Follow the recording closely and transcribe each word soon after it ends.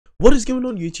What is going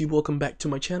on, YouTube? Welcome back to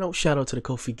my channel. Shout out to the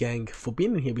Kofi gang for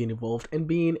being in here, being involved and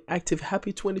being active.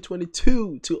 Happy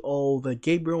 2022 to all the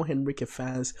Gabriel Henrique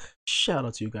fans. Shout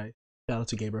out to you guys. Shout out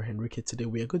to Gabriel Henrique. Today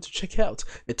we are going to check out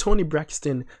the Toni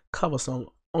Braxton cover song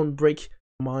Unbreak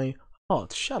My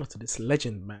Heart. Shout out to this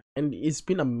legend, man. And it's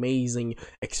been amazing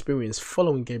experience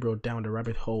following Gabriel down the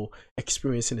rabbit hole,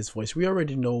 experiencing his voice. We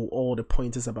already know all the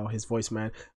pointers about his voice,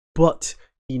 man, but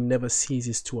he never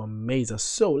ceases to amaze us.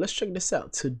 So let's check this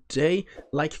out today.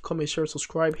 Like, comment, share,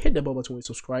 subscribe. Hit the bell button when you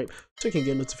subscribe so you can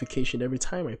get notification every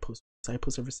time I post. I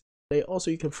post every day. Also,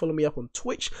 you can follow me up on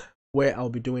Twitch, where I'll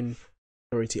be doing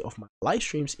majority of my live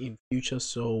streams in future.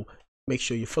 So make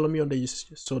sure you follow me on there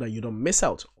so that you don't miss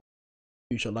out on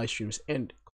future live streams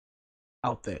and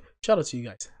out there. Shout out to you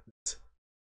guys.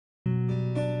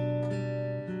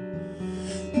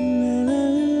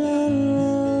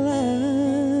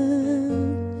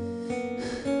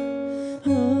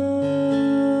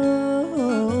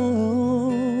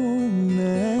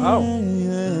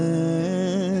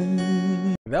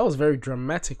 That was very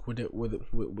dramatic with it,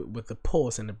 with the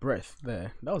pause and the breath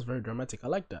there. That was very dramatic. I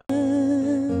like that. Come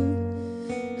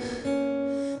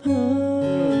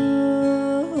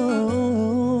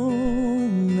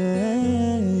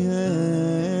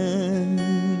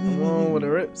on with the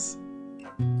rips.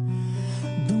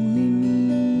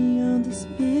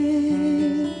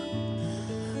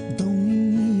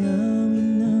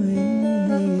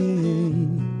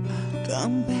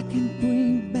 Come back and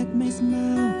bring back my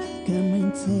smile. Come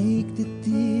and take the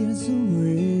tears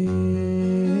away.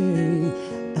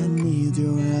 I need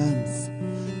your arms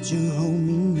to hold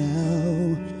me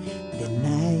now. The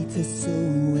night is so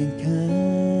unkind.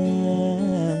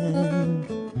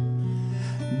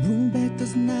 Bring back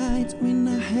those nights when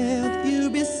I held you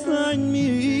beside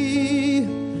me.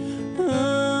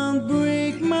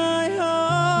 Unbreak my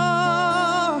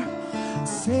heart.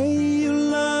 Say you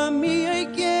love me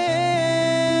again.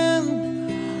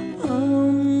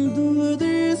 Undo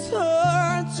this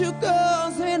hurt you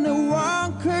cause and I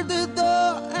walk her the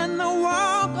door and I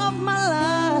walk of my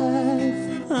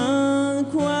life.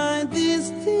 Unquiet these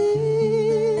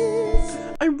tears.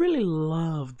 I really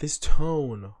love this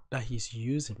tone that he's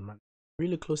using, man.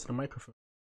 Really close to the microphone.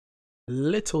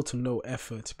 Little to no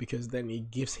effort, because then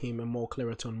it gives him a more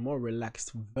clearer tone, more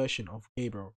relaxed version of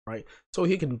Gabriel, right? So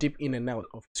he can dip in and out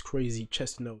of his crazy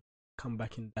chest note, come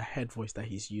back in the head voice that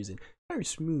he's using. Very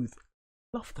smooth.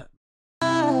 Love that.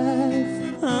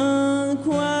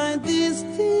 Unquiet these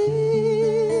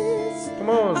tears. Come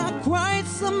on. I cried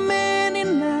so many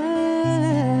nights.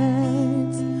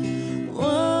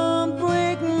 Won't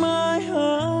break my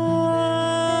heart,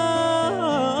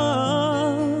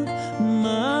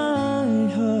 my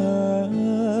heart.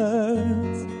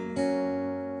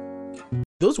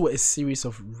 Those were a series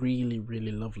of really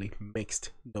lovely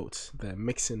mixed notes. They're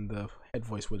mixing the head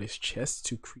voice with his chest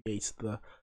to create the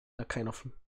kind of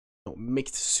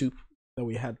mixed soup that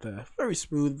we had there. Very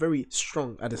smooth, very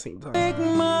strong at the same time. Break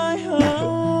my heart,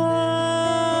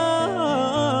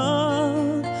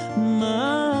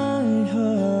 my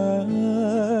heart.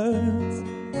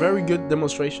 Very good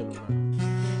demonstration of that.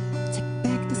 Take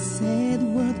back the sad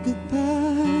word goodbye.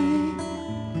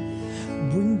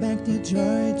 Bring back the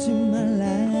joy to my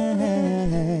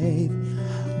life.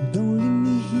 Don't leave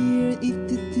me here if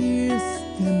the tears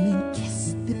come and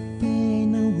kiss the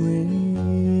pain away.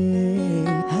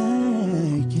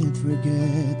 I can't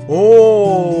forget the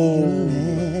day you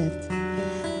left.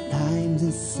 Times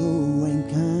are so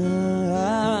unkind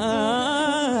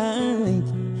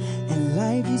and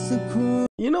life is so cruel.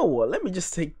 You know what? Let me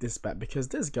just take this back, because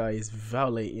this guy is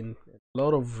violating a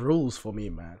lot of rules for me,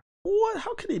 man. What?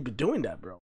 How could he be doing that,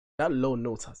 bro? That low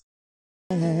note has.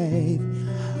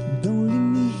 Don't leave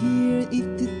me here if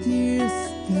the tears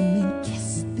come and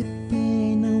kiss the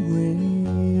pain away.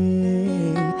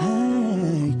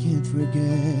 I can't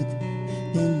forget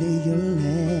the day you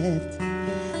left.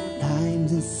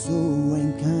 Times are so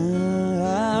unkind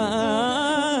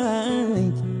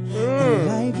and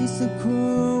life is so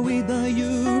cruel without you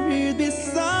here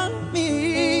beside me.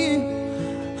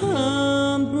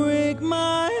 Unbreak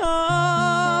my heart.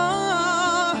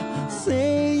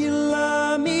 Say you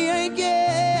love me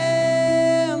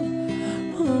again.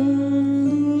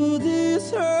 Undo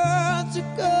this hurt you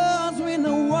cause when I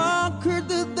walk her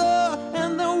the door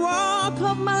and the walk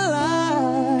of my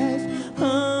life.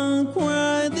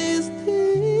 Unquiet these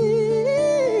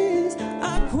tears.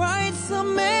 I cried so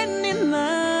many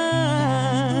nights.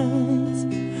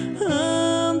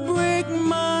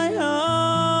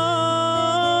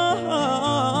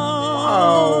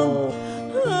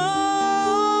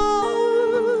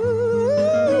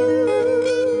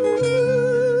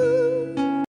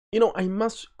 You know, I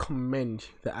must commend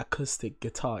the acoustic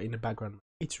guitar in the background.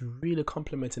 It's really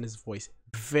complementing his voice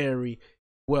very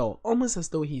well, almost as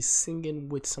though he's singing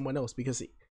with someone else, because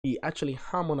he actually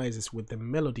harmonizes with the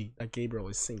melody that Gabriel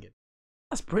is singing.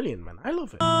 That's brilliant, man. I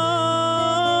love it.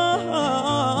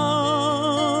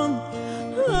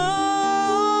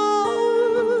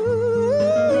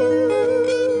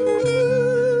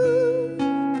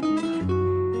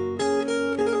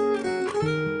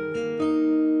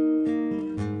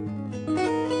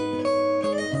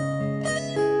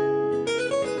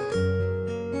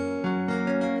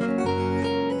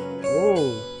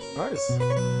 Whoa, nice.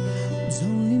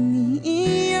 Don't leave me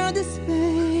in your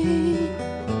despair.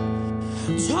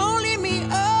 Don't leave me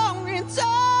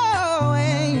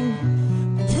going.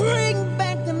 Bring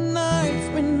back the nights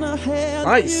when I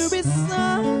had you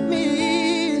beside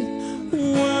me.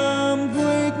 One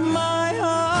break my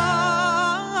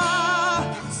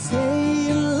heart. Say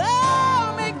you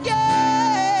love me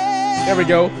again. There we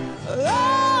go.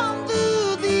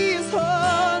 Undo these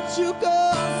hurts you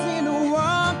cause in a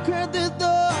walk at the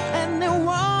door and the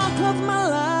walk of my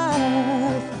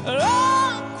life. I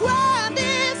cried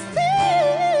these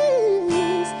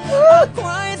tears. I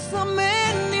cried so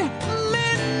many,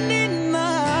 many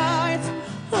nights.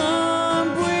 I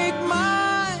break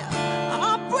my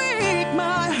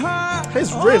heart.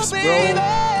 His riffs, bro.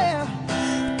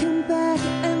 Come back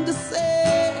and just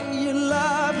say you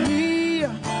love me. I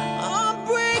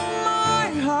break my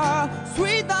heart,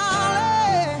 sweet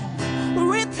darling.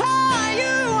 Without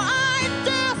you, I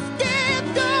just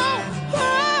can't go.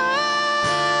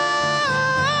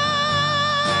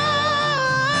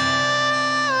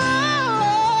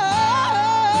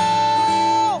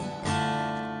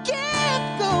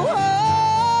 Can't go.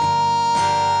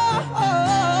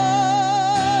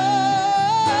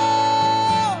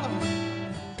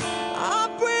 I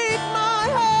break my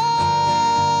heart.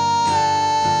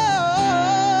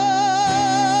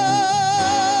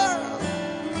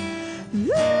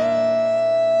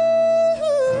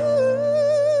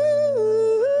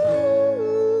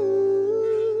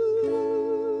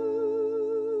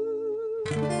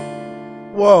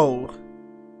 Whoa.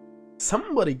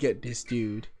 Somebody get this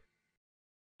dude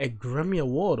a Grammy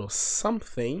Award or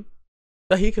something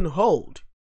that he can hold,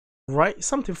 right?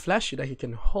 Something flashy that he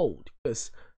can hold, because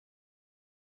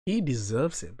he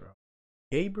deserves it, bro.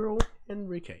 Gabriel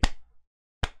Henrique.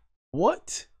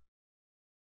 What?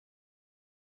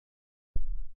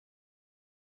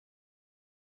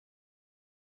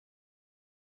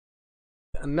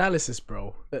 The analysis,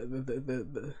 bro.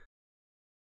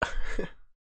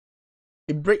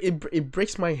 It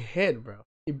breaks my head, bro.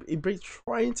 It breaks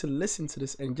trying to listen to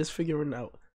this and just figuring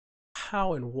out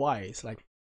how and why. It's like,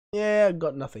 yeah,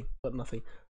 got nothing.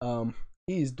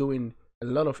 He is doing a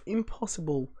lot of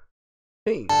impossible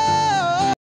things,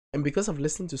 and because I've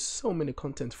listened to so many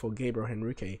content for Gabriel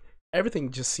Henrique,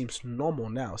 everything just seems normal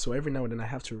now. So every now and then I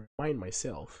have to remind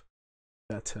myself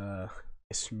that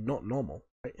it's not normal,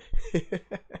 right?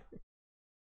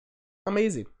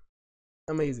 Amazing.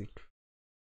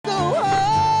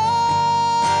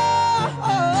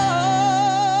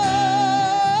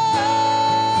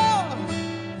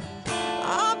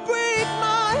 I break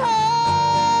my heart.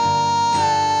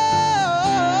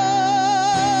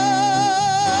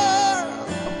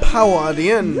 Power at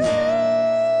the end.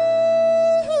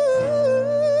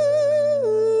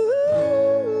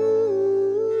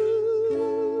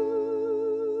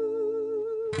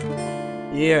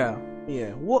 Yeah,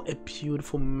 what a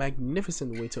beautiful,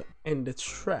 magnificent way to end the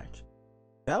track.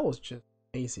 That was just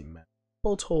amazing, man.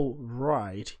 Total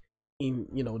ride in,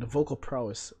 you know, the vocal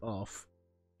prowess of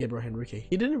Gabriel Henrique.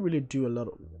 He didn't really do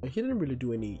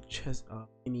any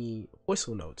any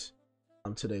whistle notes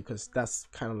today, because that's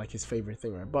kind of like his favorite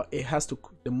thing, right? But it has to,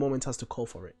 the moment has to call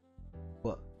for it.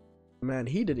 But man,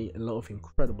 he did a lot of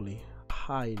incredibly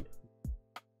high.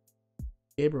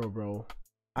 Gabriel, bro,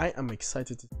 I am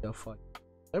excited to see how far.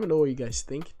 Let me know what you guys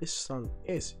think. This song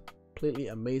is completely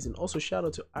amazing. Also, shout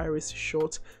out to Iris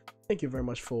Short. Thank you very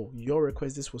much for your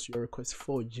request. This was your request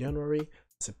for January.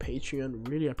 It's a Patreon.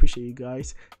 Really appreciate you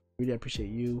guys. Really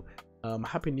appreciate you.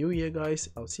 Happy New Year, guys.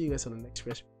 I'll see you guys on the next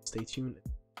recipe. Stay tuned.